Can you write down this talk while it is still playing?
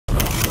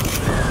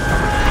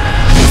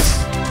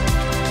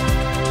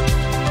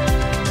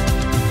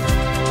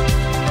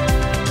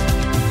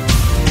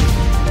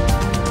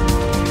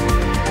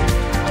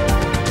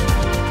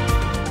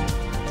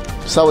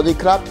Sawadee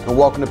krap and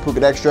welcome to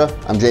Phuket Extra.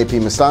 I'm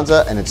JP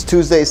Mestanza and it's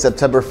Tuesday,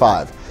 September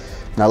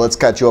 5. Now let's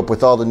catch you up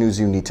with all the news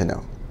you need to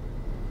know.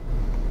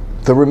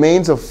 The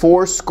remains of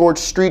 4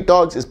 scorched street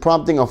dogs is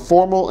prompting a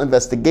formal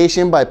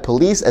investigation by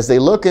police as they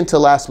look into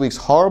last week's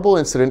horrible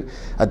incident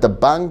at the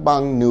Bang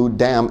Bang Nu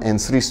Dam in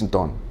Sri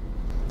Sunton.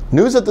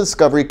 News of the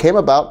discovery came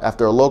about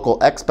after a local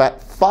expat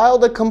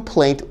filed a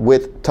complaint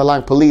with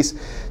Talang police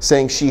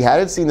saying she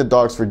hadn't seen the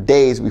dogs for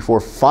days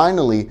before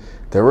finally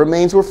their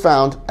remains were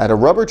found at a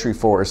rubber tree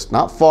forest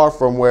not far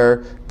from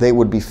where they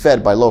would be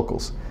fed by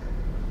locals.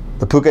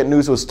 The Phuket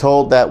News was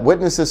told that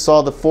witnesses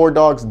saw the 4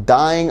 dogs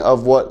dying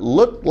of what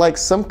looked like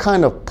some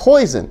kind of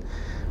poison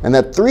and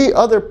that 3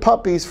 other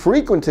puppies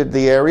frequented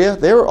the area.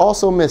 They were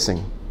also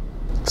missing.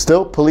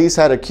 Still, police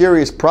had a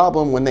curious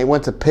problem when they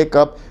went to pick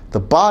up the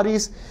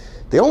bodies.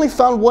 They only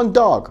found 1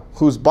 dog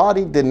whose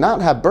body did not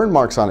have burn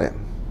marks on it.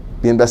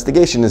 The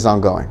investigation is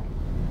ongoing.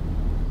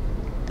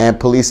 And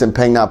police in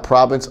Phang Nga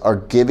province are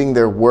giving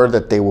their word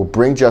that they will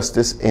bring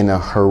justice in a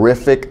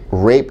horrific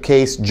rape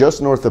case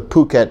just north of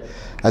Phuket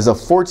as a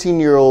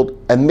 14-year-old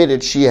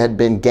admitted she had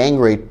been gang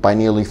raped by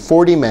nearly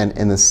 40 men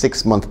in the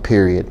 6-month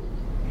period.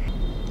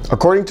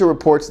 According to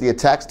reports, the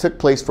attacks took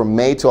place from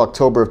May to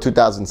October of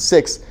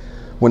 2006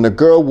 when the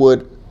girl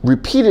would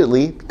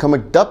repeatedly become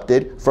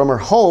abducted from her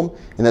home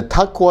in the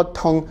Tha Kwa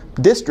Thong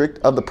district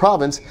of the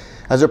province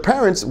as her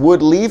parents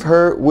would leave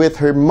her with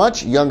her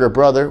much younger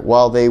brother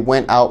while they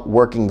went out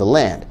working the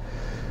land.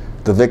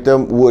 The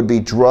victim would be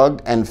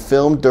drugged and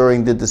filmed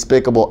during the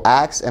despicable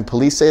acts, and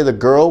police say the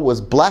girl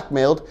was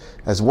blackmailed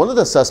as one of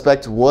the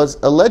suspects was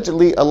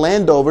allegedly a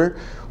landowner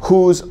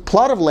whose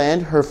plot of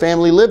land her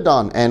family lived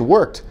on and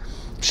worked.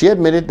 She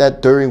admitted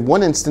that during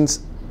one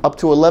instance up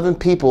to 11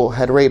 people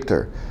had raped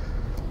her.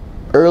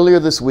 Earlier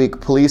this week,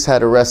 police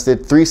had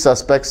arrested 3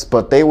 suspects,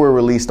 but they were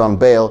released on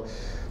bail.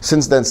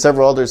 Since then,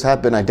 several others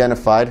have been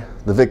identified.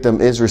 The victim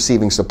is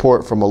receiving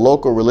support from a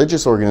local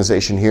religious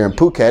organization here in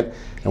Phuket,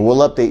 and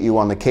we'll update you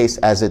on the case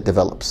as it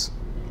develops.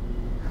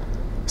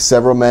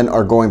 Several men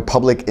are going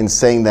public in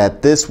saying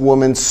that this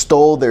woman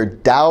stole their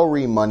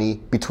dowry money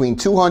between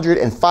 200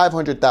 and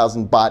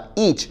 500,000 baht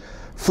each,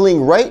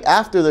 fleeing right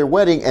after their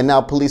wedding, and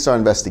now police are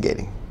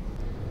investigating.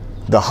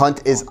 The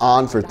hunt is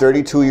on for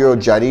 32-year-old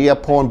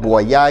Jariyapon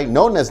Boyai,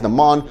 known as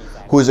Naman,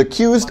 who is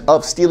accused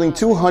of stealing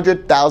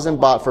 200,000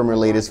 baht from her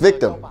latest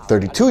victim,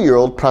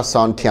 32-year-old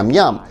Prasan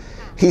Tiamyam.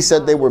 He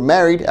said they were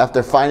married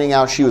after finding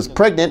out she was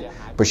pregnant,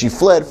 but she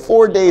fled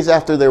 4 days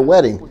after their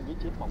wedding.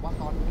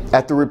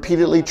 After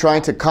repeatedly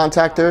trying to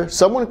contact her,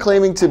 someone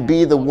claiming to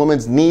be the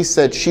woman's niece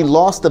said she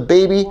lost the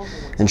baby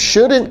and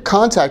shouldn't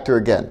contact her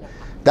again.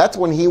 That's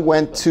when he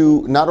went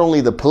to not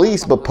only the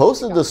police but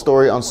posted the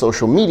story on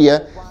social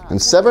media,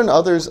 and 7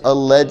 others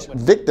alleged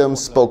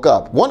victims spoke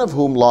up, one of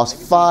whom lost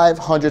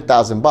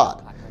 500,000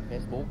 baht.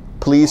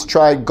 Police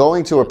tried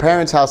going to her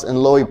parents' house in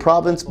Loei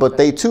province, but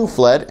they too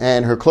fled,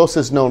 and her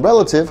closest known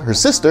relative, her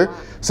sister,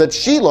 said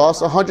she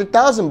lost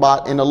 100,000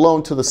 baht in a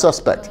loan to the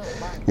suspect.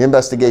 The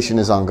investigation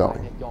is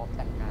ongoing.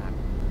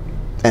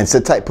 And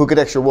sit tight, Phuket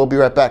Extra, we'll be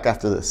right back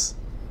after this.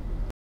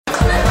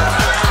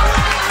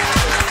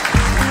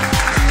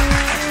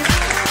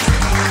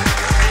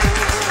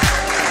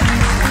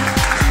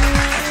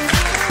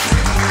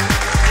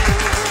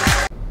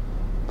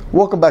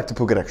 Welcome back to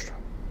Phuket Extra.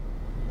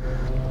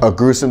 A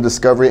gruesome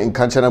discovery in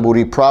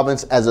Kanchanaburi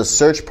province as a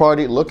search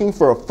party looking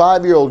for a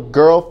 5-year-old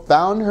girl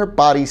found her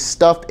body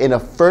stuffed in a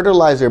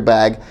fertilizer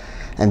bag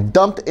and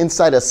dumped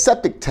inside a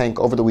septic tank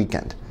over the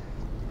weekend.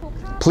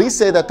 Police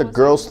say that the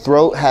girl's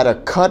throat had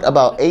a cut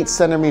about 8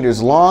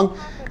 centimeters long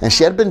and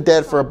she had been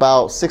dead for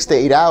about 6 to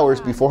 8 hours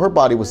before her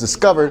body was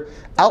discovered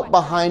out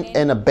behind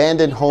an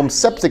abandoned home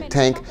septic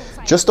tank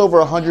just over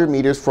 100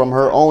 meters from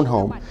her own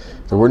home.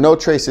 There were no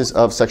traces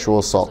of sexual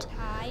assault.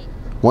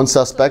 One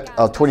suspect,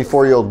 a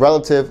 24-year-old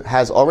relative,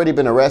 has already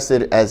been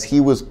arrested as he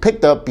was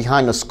picked up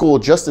behind a school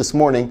just this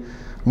morning.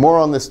 More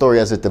on this story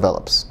as it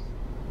develops.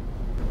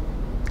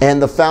 And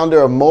the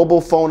founder of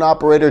mobile phone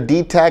operator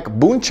Dtac,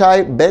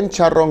 Bunchai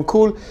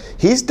Bencharongkul,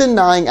 he's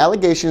denying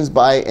allegations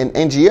by an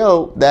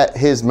NGO that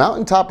his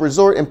mountaintop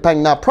resort in Phang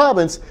Nga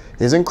province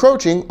is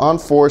encroaching on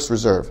forest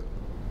reserve.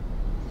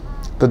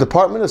 The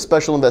Department of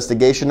Special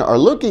Investigation are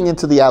looking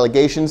into the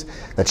allegations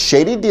that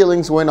shady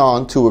dealings went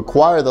on to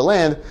acquire the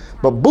land,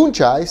 but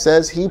Bunchai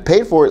says he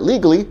paid for it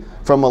legally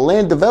from a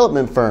land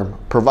development firm,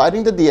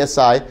 providing the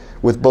DSI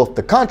with both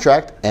the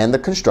contract and the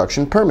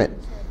construction permit.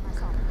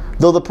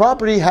 Though the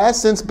property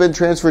has since been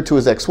transferred to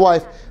his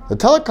ex-wife, the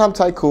telecom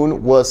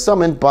tycoon was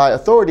summoned by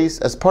authorities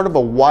as part of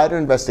a wider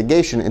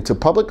investigation into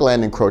public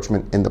land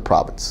encroachment in the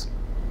province.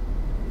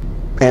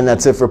 And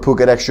that's it for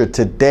Phuket Extra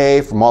today.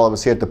 From all of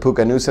us here at the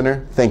Phuket News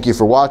Center, thank you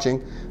for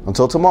watching.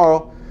 Until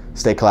tomorrow,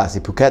 stay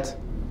classy, Phuket.